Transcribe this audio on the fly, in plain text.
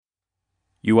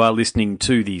You are listening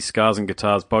to the Scars and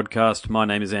Guitars podcast. My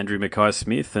name is Andrew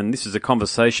Mackay-Smith, and this is a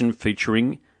conversation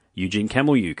featuring Eugene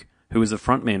Kamlyuk, who is the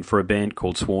frontman for a band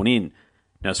called Sworn In.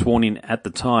 Now, Sworn In, at the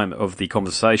time of the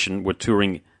conversation, were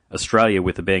touring Australia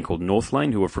with a band called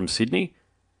Northlane, who are from Sydney.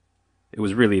 It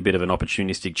was really a bit of an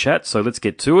opportunistic chat, so let's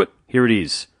get to it. Here it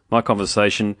is, my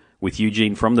conversation with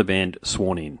Eugene from the band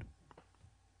Sworn In.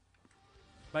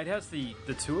 Mate, how's the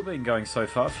tour been going so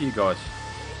far for you guys?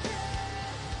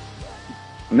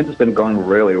 It's been going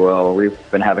really well. We've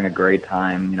been having a great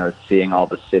time, seeing all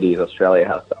the cities Australia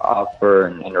has to offer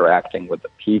and interacting with the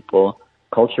people.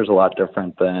 Culture's a lot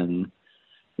different than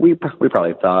we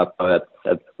probably thought, but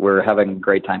we're having a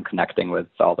great time connecting with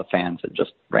all the fans and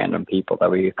just random people that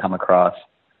we come across.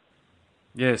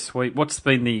 Yeah, sweet. What's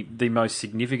been the most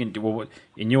significant, well,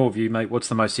 in your view, mate, what's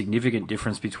the most significant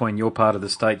difference between your part of the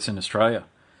States and Australia?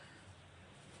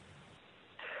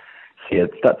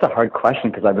 That's a hard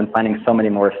question because I've been finding so many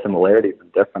more similarities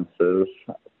and differences.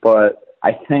 But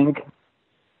I think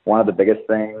one of the biggest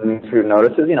things we've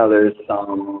noticed is, there's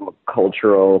some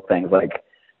cultural things like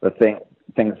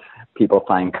things people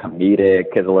find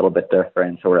comedic is a little bit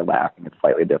different, so we're laughing at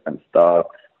slightly different stuff.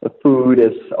 The food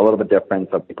is a little bit different,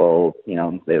 so people,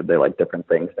 they like different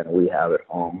things than we have at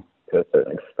home to a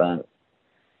certain extent.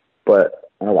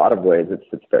 But in a lot of ways, it's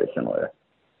very similar.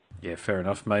 Yeah, fair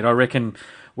enough, mate. I reckon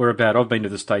I've been to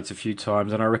the States a few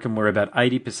times, and I reckon we're about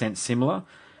 80% similar,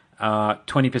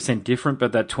 20% different,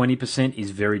 but that 20% is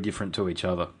very different to each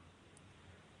other.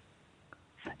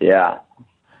 Yeah.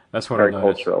 That's what very I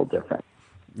noticed. Cultural different.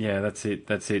 Yeah, that's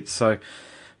it. So,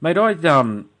 mate,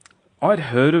 I'd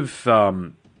heard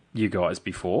of you guys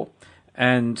before,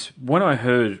 and when I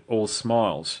heard All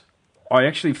Smiles, I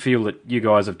actually feel that you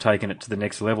guys have taken it to the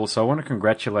next level, so I want to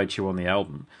congratulate you on the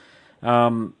album.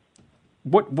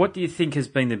 What do you think has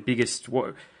been the biggest...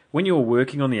 when you were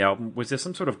working on the album, was there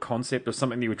some sort of concept or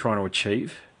something you were trying to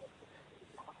achieve?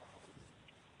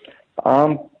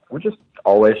 We're just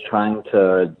always trying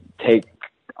to take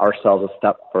ourselves a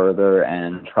step further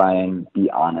and try and be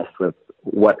honest with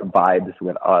what vibes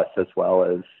with us as well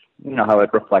as, how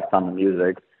it reflects on the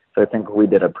music. So I think we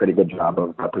did a pretty good job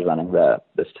of representing that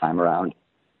this time around.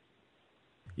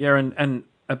 Yeah, and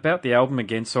about the album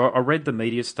again, so I read the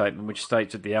media statement which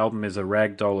states that the album is a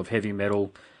ragdoll of heavy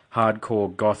metal,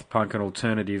 hardcore, goth, punk and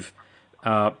alternative,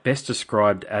 best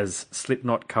described as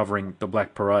Slipknot covering the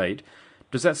Black Parade.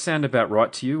 Does that sound about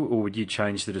right to you, or would you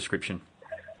change the description?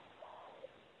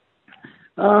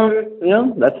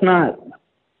 That's not...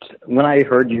 When I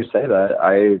heard you say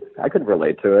that, I could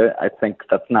relate to it. I think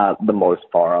that's not the most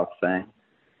far-off thing.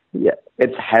 Yeah,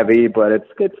 it's heavy, but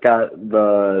it's got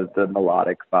the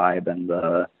melodic vibe and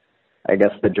the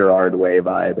Gerard Way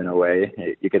vibe in a way,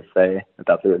 you could say, if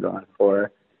that's what you're going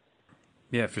for.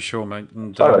 Yeah, for sure, mate.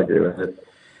 And, I agree with it.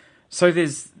 So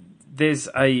there's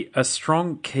a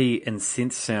strong key and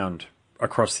synth sound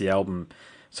across the album.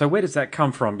 So where does that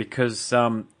come from? Because,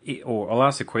 or I'll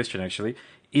ask a question actually,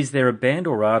 is there a band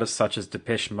or artist such as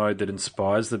Depeche Mode that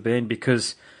inspires the band?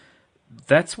 Because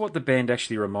that's what the band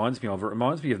actually reminds me of. It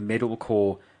reminds me of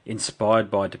metalcore inspired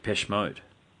by Depeche Mode.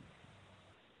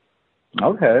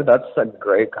 Okay, that's a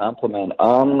great compliment.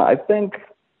 I think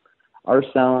our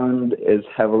sound is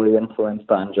heavily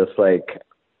influenced on just like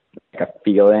a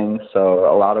feeling. So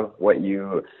a lot of what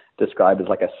you described as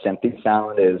like a synthy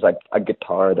sound is like a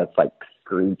guitar that's like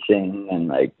screeching and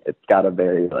like it's got a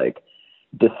very like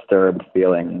disturbed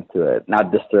feeling to it.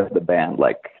 Not disturb the band,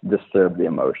 like disturb the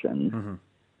emotion. Mm-hmm.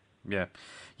 Yeah.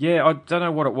 I don't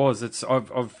know what it was.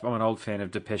 I'm an old fan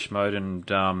of Depeche Mode, and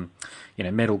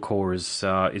metalcore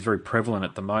is very prevalent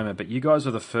at the moment. But you guys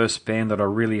are the first band that I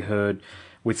really heard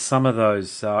with some of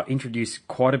those introduce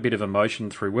quite a bit of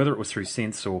emotion through, whether it was through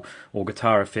synths or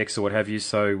guitar effects or what have you.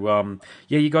 So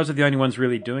you guys are the only ones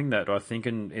really doing that, I think,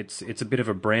 and it's a bit of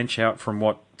a branch out from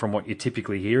what you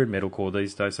typically hear in metalcore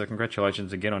these days. So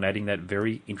congratulations again on adding that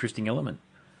very interesting element.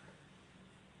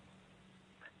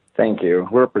 Thank you.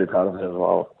 We're pretty proud of it as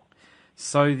well.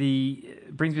 So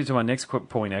brings me to my next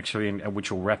point, actually, and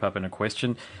which will wrap up in a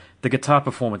question. The guitar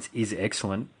performance is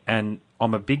excellent, and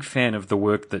I'm a big fan of the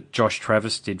work that Josh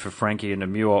Travis did for Frankie and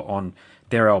Amur on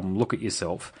their album Look at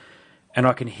Yourself, and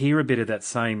I can hear a bit of that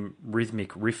same rhythmic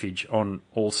riffage on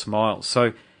All Smiles.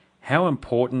 So how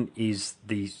important is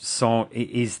the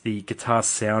guitar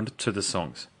sound to the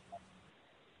songs?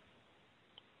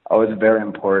 Oh, it's very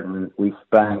important. We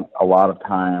spent a lot of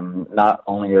time not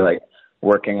only like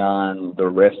working on the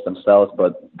riffs themselves,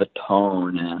 but the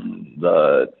tone and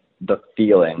the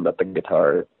feeling that the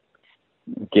guitar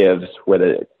gives with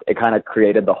it. It kind of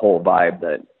created the whole vibe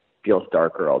that feels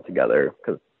darker altogether.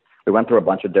 Because we went through a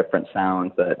bunch of different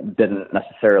sounds that didn't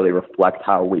necessarily reflect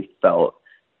how we felt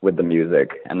with the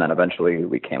music, and then eventually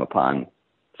we came upon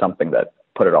something that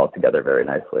put it all together very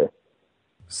nicely.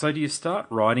 So do you start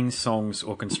writing songs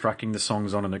or constructing the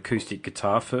songs on an acoustic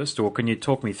guitar first, or can you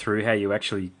talk me through how you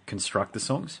actually construct the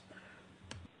songs?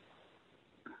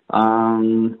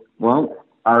 Well,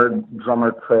 our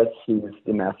drummer Chris, he's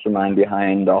the mastermind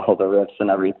behind all the riffs and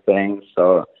everything.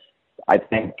 So I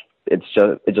think it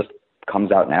just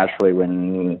comes out naturally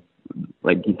when,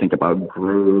 like, you think about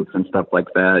grooves and stuff like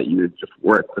that. You just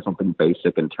work with something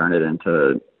basic and turn it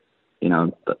into,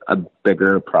 a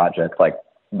bigger project, like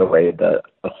the way that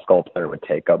a sculptor would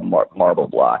take a marble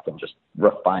block and just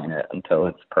refine it until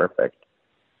it's perfect.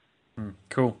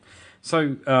 Cool.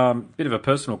 So, bit of a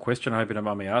personal question, I hope you don't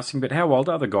mind me asking, but how old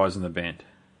are the guys in the band?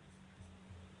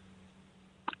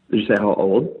 Did you say how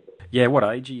old? Yeah, what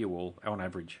age are you all on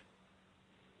average?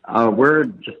 We're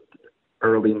just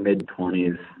early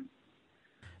mid-20s.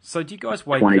 So do you guys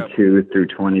wake 22 through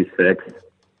 26.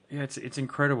 Yeah, it's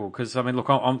incredible because I mean,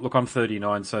 I'm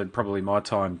 39, so probably my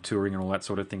time touring and all that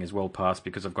sort of thing is well past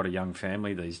because I've got a young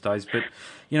family these days. But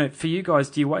for you guys,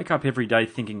 do you wake up every day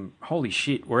thinking, "Holy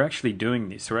shit, we're actually doing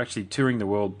this. We're actually touring the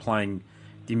world, playing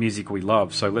the music we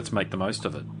love. So let's make the most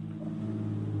of it."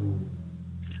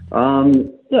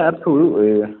 Yeah,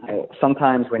 absolutely.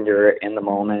 Sometimes when you're in the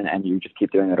moment and you just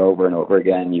keep doing it over and over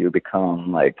again, you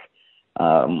become like,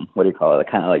 what do you call it?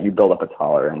 Kind of like you build up a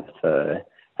tolerance to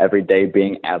every day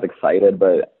being as excited,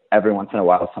 but every once in a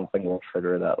while something will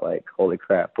trigger that, like, holy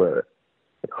crap, we're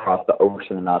across the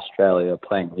ocean in Australia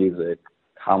playing music.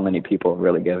 How many people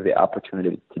really get the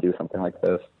opportunity to do something like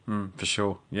this? For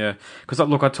sure, yeah. Because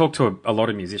look, I talk to a lot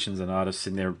of musicians and artists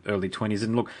in their early 20s,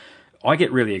 and look, I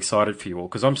get really excited for you all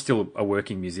because I'm still a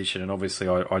working musician, and obviously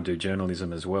I do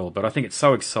journalism as well. But I think it's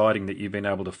so exciting that you've been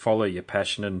able to follow your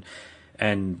passion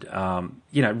and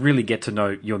really get to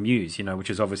know your muse,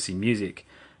 which is obviously music.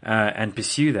 And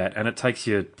pursue that, and it takes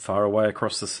you far away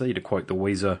across the sea, to quote the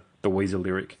Weezer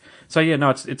lyric. So yeah, no,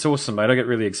 it's awesome, mate. I get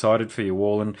really excited for you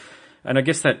all, and I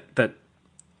guess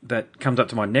that comes up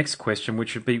to my next question,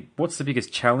 which would be, what's the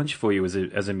biggest challenge for you as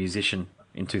a musician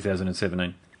in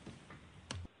 2017?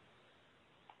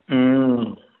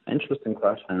 Interesting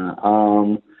question.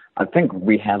 I think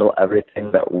we handle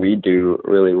everything that we do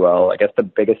really well. I guess the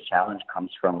biggest challenge comes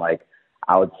from, like,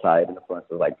 outside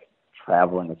influences, like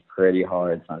traveling is pretty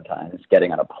hard sometimes.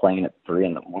 Getting on a plane at 3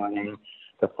 a.m.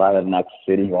 to fly to the next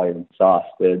city while you're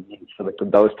exhausted. So, like,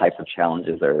 those types of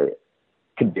challenges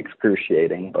could be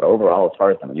excruciating. But overall, as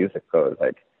far as the music goes,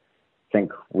 I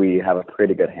think we have a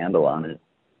pretty good handle on it.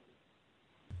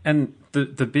 And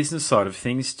the business side of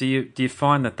things, do you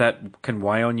find that can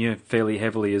weigh on you fairly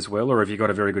heavily as well, or have you got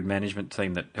a very good management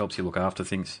team that helps you look after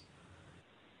things?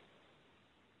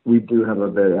 We do have a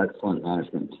very excellent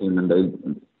management team, and they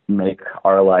make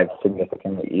our lives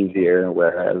significantly easier,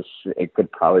 whereas it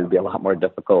could probably be a lot more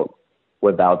difficult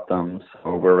without them.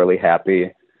 So we're really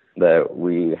happy that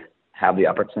we have the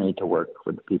opportunity to work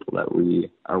with the people that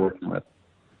we are working with.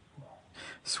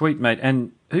 Sweet, mate.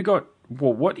 And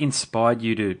what inspired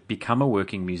you to become a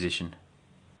working musician?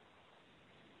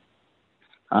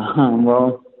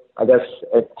 Well, I guess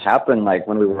it happened like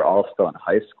when we were all still in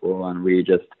high school, and we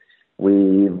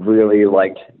really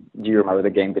liked, do you remember the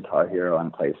game Guitar Hero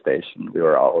on PlayStation? We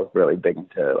were all really big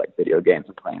into, like, video games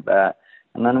and playing that.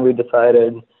 And then we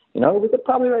decided, we could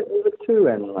probably write music too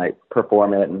and, like,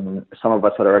 perform it. And some of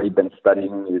us had already been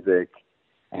studying music,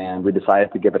 and we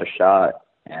decided to give it a shot.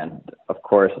 And of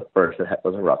course, at first it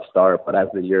was a rough start, but as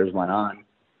the years went on,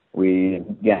 we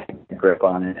got a grip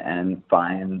on it and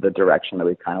find the direction that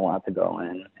we kind of wanted to go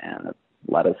in, and it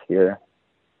led us here.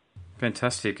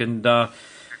 Fantastic. And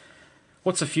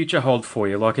what's the future hold for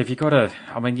you? Like, if you got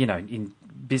in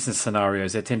business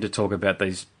scenarios, they tend to talk about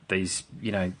these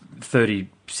 30,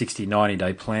 60,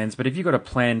 90-day plans. But have you got a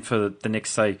plan for the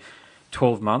next, say,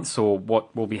 12 months, or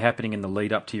what will be happening in the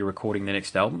lead up to you recording the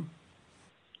next album?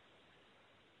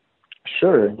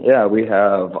 Sure. Yeah, we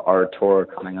have our tour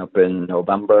coming up in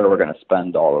November. We're going to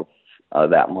spend all of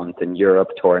that month in Europe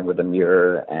touring with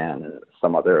Amir and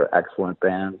some other excellent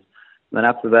bands. And then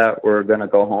after that, we're going to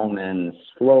go home and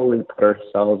slowly put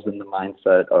ourselves in the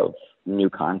mindset of new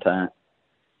content.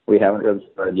 We haven't really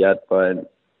started yet,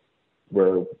 but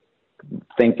we're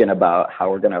thinking about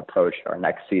how we're going to approach our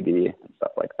next CD and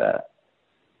stuff like that.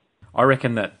 I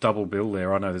reckon that double bill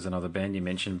there, I know there's another band you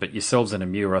mentioned, but yourselves and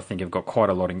Amir, I think, have got quite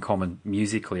a lot in common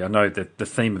musically. I know that the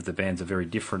theme of the bands are very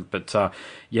different, but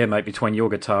yeah, mate, between your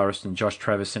guitarist and Josh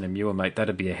Travis and Amir, mate,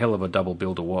 that'd be a hell of a double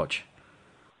bill to watch.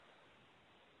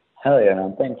 Hell yeah,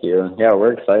 thank you. Yeah,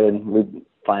 we're excited.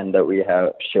 find that we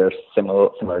share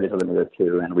similarities with them either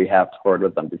too, and we have toured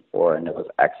with them before, and it was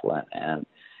excellent, and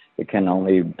it can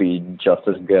only be just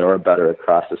as good or better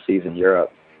across the seas in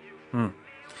Europe.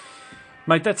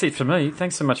 Mate, that's it for me.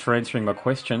 Thanks so much for answering my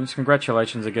questions.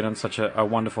 Congratulations again on such a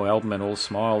wonderful album and all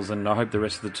smiles, and I hope the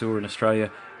rest of the tour in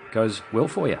Australia goes well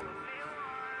for you.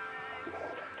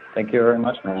 Thank you very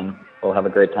much, man. We'll have a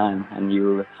great time, and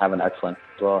you have an excellent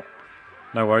as well.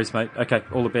 No worries, mate. Okay,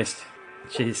 all the best.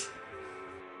 Cheers.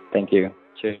 Thank you.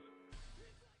 Cheers.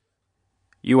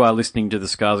 You are listening to the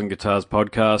Scars and Guitars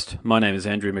podcast. My name is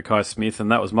Andrew Mackay-Smith,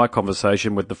 and that was my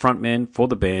conversation with the frontman for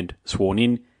the band Sworn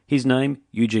In. His name,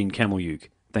 Eugene Kamlyuk.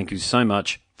 Thank you so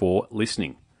much for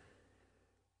listening.